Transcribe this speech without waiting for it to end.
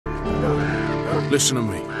Listen to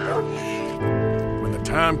me. When the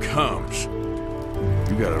time comes,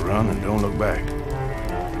 you gotta run and don't look back.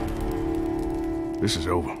 This is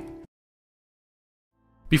over.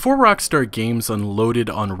 Before Rockstar Games unloaded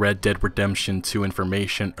on Red Dead Redemption 2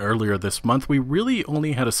 information earlier this month, we really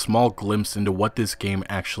only had a small glimpse into what this game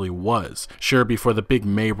actually was. Sure, before the big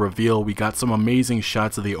May reveal, we got some amazing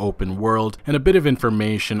shots of the open world and a bit of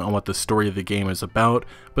information on what the story of the game is about,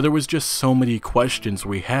 but there was just so many questions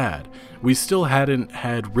we had. We still hadn't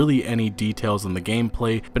had really any details on the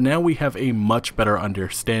gameplay, but now we have a much better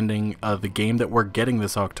understanding of the game that we're getting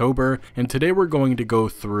this October, and today we're going to go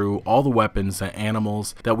through all the weapons and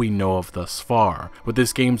animals that we know of thus far. With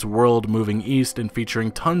this game's world moving east and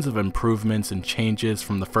featuring tons of improvements and changes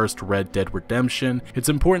from the first Red Dead Redemption, it's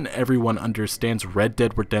important everyone understands Red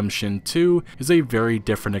Dead Redemption 2 is a very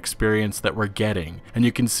different experience that we're getting, and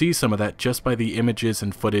you can see some of that just by the images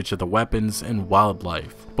and footage of the weapons and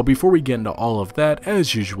wildlife. But before we get into all of that,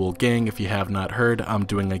 as usual gang, if you have not heard, I'm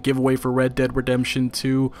doing a giveaway for Red Dead Redemption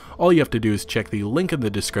 2. All you have to do is check the link in the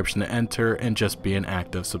description to enter and just be an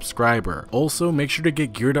active subscriber. Also, make sure to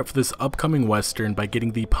get geared up for this upcoming Western by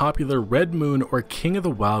getting the popular Red Moon or King of the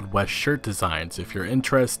Wild West shirt designs. If you're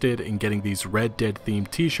interested in getting these Red Dead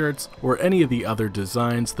themed t-shirts or any of the other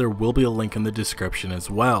designs, there will be a link in the description as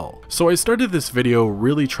well. So I started this video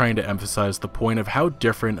really trying to emphasize the point of how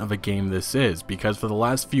different of a game this is, because for the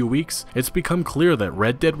last few weeks, it's become clear that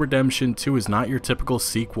Red Dead Redemption 2 is not your typical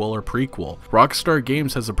sequel or prequel. Rockstar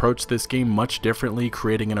Games has approached this game much differently,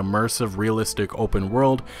 creating an immersive, realistic open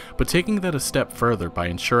world, but taking that a step further by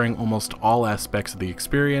ensuring almost all aspects of the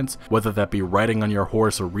experience, whether that be riding on your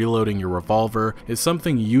horse or reloading your revolver, is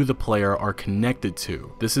something you, the player, are connected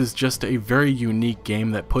to. This is just a very unique game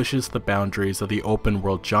that pushes the boundaries of the open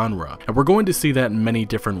world genre, and we're going to see that in many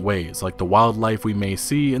different ways, like the wildlife we may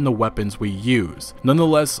see and the weapons we use.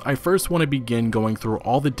 Nonetheless, I first want to begin going through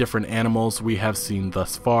all the different animals we have seen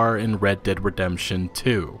thus far in Red Dead Redemption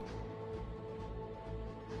 2.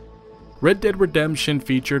 Red Dead Redemption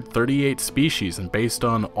featured 38 species, and based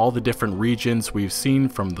on all the different regions we've seen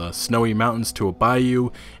from the snowy mountains to a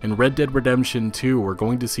bayou, in Red Dead Redemption 2 we're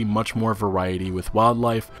going to see much more variety with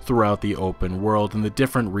wildlife throughout the open world and the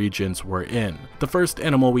different regions we're in. The first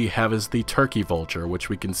animal we have is the turkey vulture, which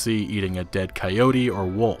we can see eating a dead coyote or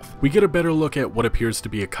wolf. We get a better look at what appears to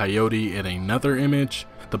be a coyote in another image.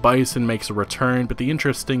 The bison makes a return, but the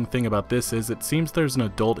interesting thing about this is it seems there's an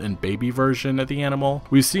adult and baby version of the animal.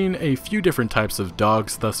 We've seen a few different types of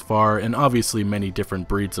dogs thus far, and obviously many different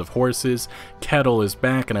breeds of horses. Cattle is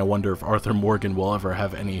back, and I wonder if Arthur Morgan will ever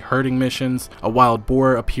have any herding missions. A wild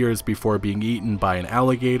boar appears before being eaten by an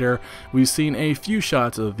alligator. We've seen a few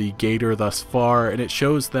shots of the gator thus far, and it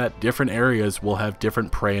shows that different areas will have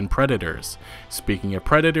different prey and predators. Speaking of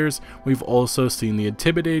predators, we've also seen the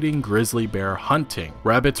intimidating grizzly bear hunting.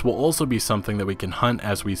 Rabbits will also be something that we can hunt,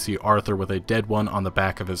 as we see Arthur with a dead one on the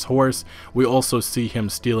back of his horse. We also see him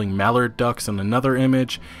stealing mallard ducks in another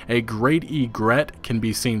image. A great egret can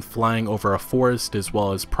be seen flying over a forest, as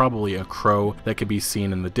well as probably a crow that can be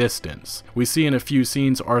seen in the distance. We see in a few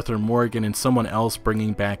scenes Arthur Morgan and someone else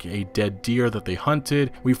bringing back a dead deer that they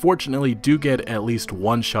hunted. We fortunately do get at least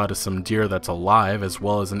one shot of some deer that's alive, as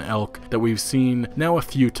well as an elk that we've seen now a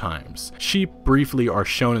few times. Sheep briefly are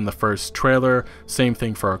shown in the first trailer, same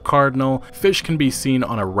thing for a cardinal. Fish can be seen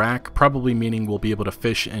on a rack, probably meaning we'll be able to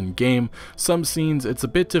fish in game. Some scenes it's a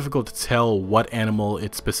bit difficult to tell what animal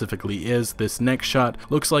it specifically is. This next shot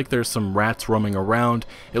looks like there's some rats roaming around.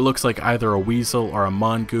 It looks like either a weasel or a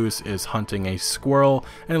mongoose is hunting a squirrel,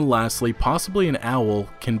 and lastly possibly an owl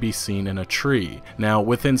can be seen in a tree. Now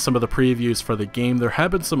within some of the previews for the game there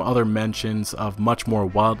have been some other mentions of much more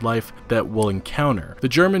wildlife that we'll encounter. The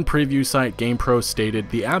German preview site GamePro stated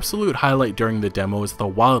the absolute highlight during the demo is the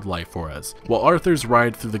wildlife for us. While Arthur's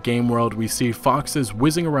ride through the game world, we see foxes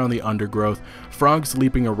whizzing around the undergrowth, frogs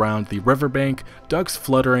leaping around the riverbank, ducks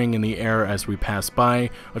fluttering in the air as we pass by,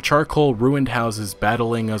 a charcoal ruined houses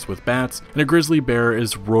battling us with bats, and a grizzly bear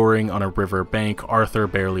is roaring on a river bank. Arthur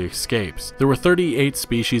barely escapes. There were 38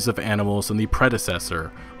 species of animals in the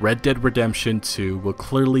predecessor. Red Dead Redemption 2 will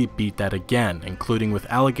clearly beat that again, including with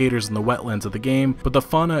alligators in the wetlands of the game, but the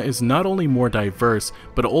fauna is not only more diverse,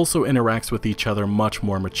 but also interacts with each other much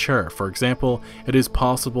more mature. For example, it is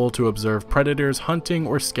possible to observe predators hunting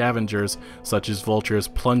or scavengers such as vultures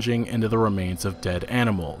plunging into the remains of dead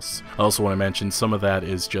animals. I also want to mention some of that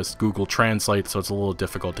is just Google Translate, so it's a little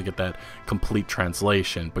difficult to get that complete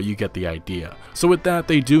translation, but you get the idea. So with that,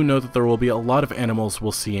 they do know that there will be a lot of animals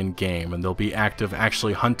we'll see in game, and they'll be active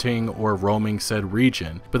actually hunting or roaming said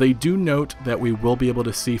region. But they do note that we will be able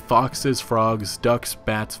to see foxes, frogs, ducks,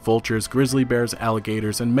 bats, vultures, grizzly bears,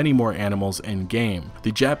 alligators, and many more animals in game.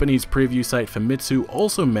 The Japanese preview site Famitsu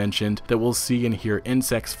also mentioned that we'll see and hear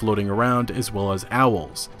insects floating around as well as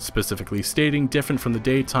owls, specifically stating different from the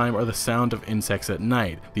daytime are the sound of insects at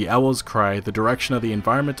night. The owls cry, the direction of the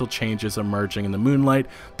environmental changes emerging in the moonlight,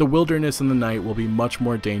 the wilderness in the night will be much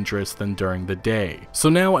more dangerous than during the day. So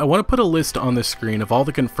now I want to put a list on the screen of all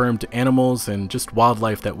the confirmed animals and just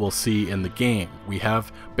wildlife that we'll see in the game. We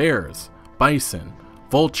have bears, bison,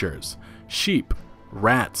 vultures, sheep,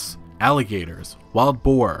 rats, alligators, wild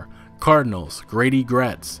boar, cardinals, great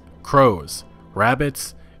egrets, crows,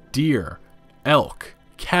 rabbits, deer, elk,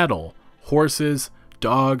 cattle, horses,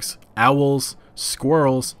 dogs, owls,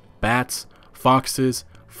 squirrels, bats, foxes,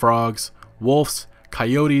 frogs, wolves,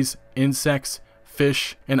 coyotes, insects,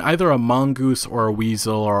 fish, and either a mongoose or a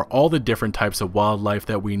weasel are all the different types of wildlife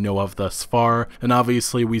that we know of thus far, and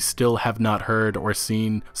obviously we still have not heard or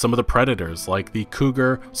seen some of the predators like the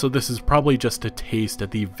cougar, so this is probably just a taste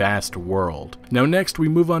of the vast world. Now next we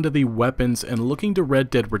move on to the weapons, and looking to Red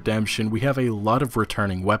Dead Redemption we have a lot of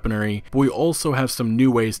returning weaponry, but we also have some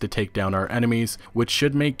new ways to take down our enemies, which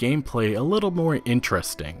should make gameplay a little more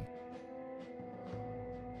interesting.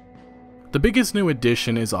 The biggest new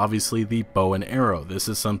addition is obviously the bow and arrow. This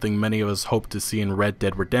is something many of us hoped to see in Red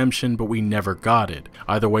Dead Redemption, but we never got it.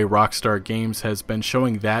 Either way, Rockstar Games has been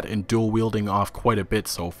showing that and dual wielding off quite a bit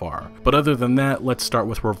so far. But other than that, let's start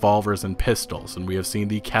with revolvers and pistols, and we have seen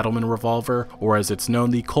the Cattleman revolver, or as it's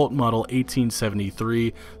known, the Colt Model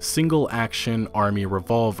 1873 single action army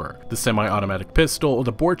revolver. The semi-automatic pistol, or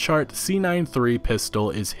the Borchardt C93 pistol,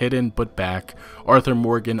 is hidden but back. Arthur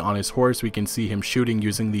Morgan on his horse, we can see him shooting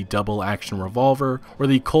using the double action revolver, or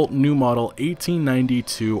the Colt New Model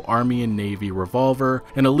 1892 Army and Navy revolver.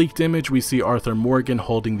 In a leaked image we see Arthur Morgan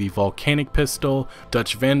holding the volcanic pistol.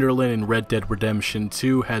 Dutch van der Linde in Red Dead Redemption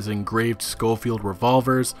 2 has engraved Schofield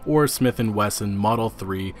revolvers, or Smith & Wesson Model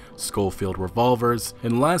 3 Schofield revolvers.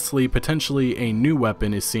 And lastly, potentially a new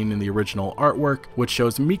weapon is seen in the original artwork, which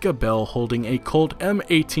shows Mika Bell holding a Colt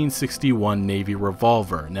M1861 Navy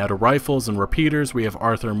revolver. Now to rifles and repeaters, we have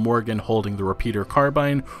Arthur Morgan holding the repeater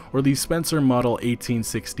carbine, or the Spencer Model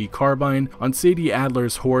 1860 carbine. On Sadie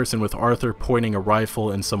Adler's horse and with Arthur pointing a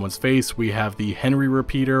rifle in someone's face, we have the Henry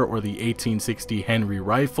repeater, or the 1860 Henry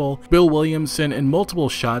rifle. Bill Williamson in multiple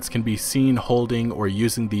shots can be seen holding or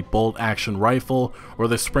using the bolt action rifle, or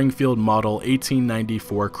the Springfield Model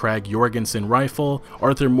 1894 Krag Jorgensen rifle.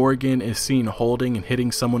 Arthur Morgan is seen holding and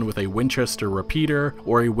hitting someone with a Winchester repeater,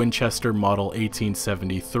 or a Winchester Model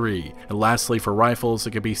 1873. And lastly, for rifles,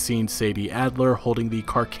 it can be seen Sadie Adler holding the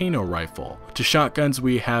Carcano rifle. To shotguns,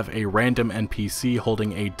 we have a random NPC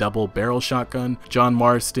holding a double barrel shotgun. John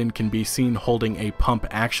Marston can be seen holding a pump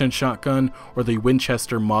action shotgun, or the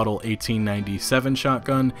Winchester Model 1897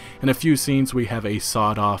 shotgun. In a few scenes we have a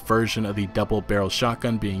sawed off version of the double barrel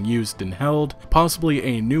shotgun being used and held. Possibly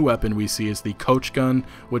a new weapon we see is the coach gun,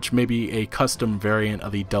 which may be a custom variant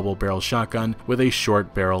of the double barrel shotgun with a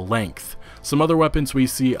short barrel length. Some other weapons we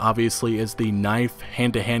see obviously is the knife.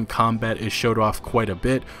 Hand-to-hand combat is showed off quite a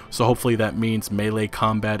bit, so hopefully that means melee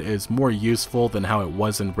combat is more useful than how it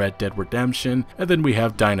was in Red Dead Redemption. And then we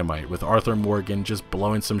have dynamite, with Arthur Morgan just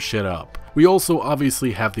blowing some shit up. We also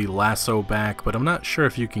obviously have the lasso back, but I'm not sure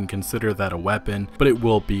if you can consider that a weapon, but it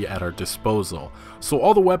will be at our disposal. So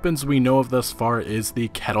all the weapons we know of thus far is the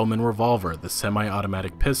Cattleman revolver, the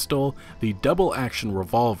semi-automatic pistol, the double action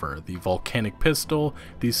revolver, the volcanic pistol,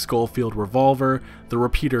 the Schofield revolver, the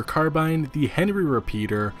repeater carbine, the Henry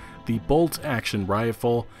repeater, the bolt action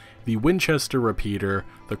rifle, the Winchester repeater,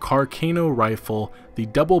 the Carcano rifle, the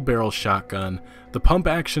double barrel shotgun, the pump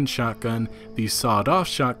action shotgun, the sawed off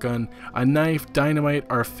shotgun, a knife, dynamite,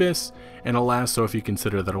 our fists, and a lasso if you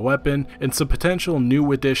consider that a weapon, and some potential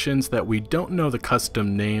new additions that we don't know the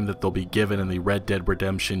custom name that they'll be given in the Red Dead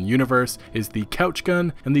Redemption universe is the couch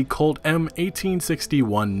gun and the Colt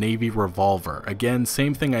M1861 Navy revolver. Again,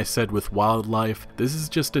 same thing I said with wildlife, this is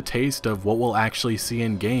just a taste of what we'll actually see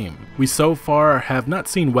in game. We so far have not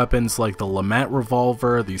seen weapons like the LeMat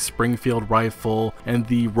revolver, the Springfield rifle, and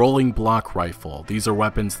the rolling block rifle. These are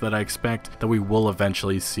weapons that I expect that we will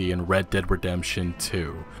eventually see in Red Dead Redemption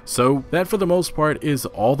 2. So That for the most part is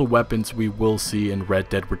all the weapons we will see in Red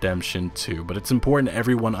Dead Redemption 2, but it's important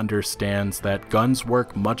everyone understands that guns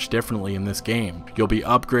work much differently in this game. You'll be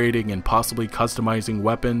upgrading and possibly customizing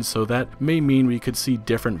weapons, so that may mean we could see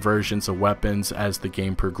different versions of weapons as the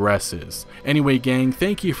game progresses. Anyway gang,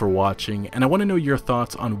 thank you for watching, and I want to know your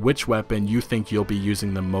thoughts on which weapon you think you'll be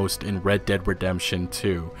using the most in Red Dead Redemption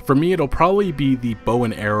 2. For me, it'll probably be the bow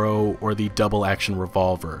and arrow or the double action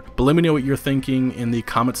revolver, but let me know what you're thinking in the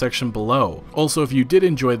comment section below. Also, if you did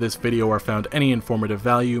enjoy this video or found any informative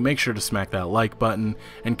value, make sure to smack that like button,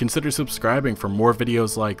 and consider subscribing for more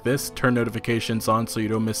videos like this. Turn notifications on so you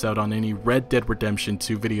don't miss out on any Red Dead Redemption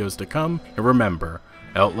 2 videos to come, and remember,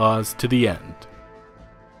 Outlaws to the end.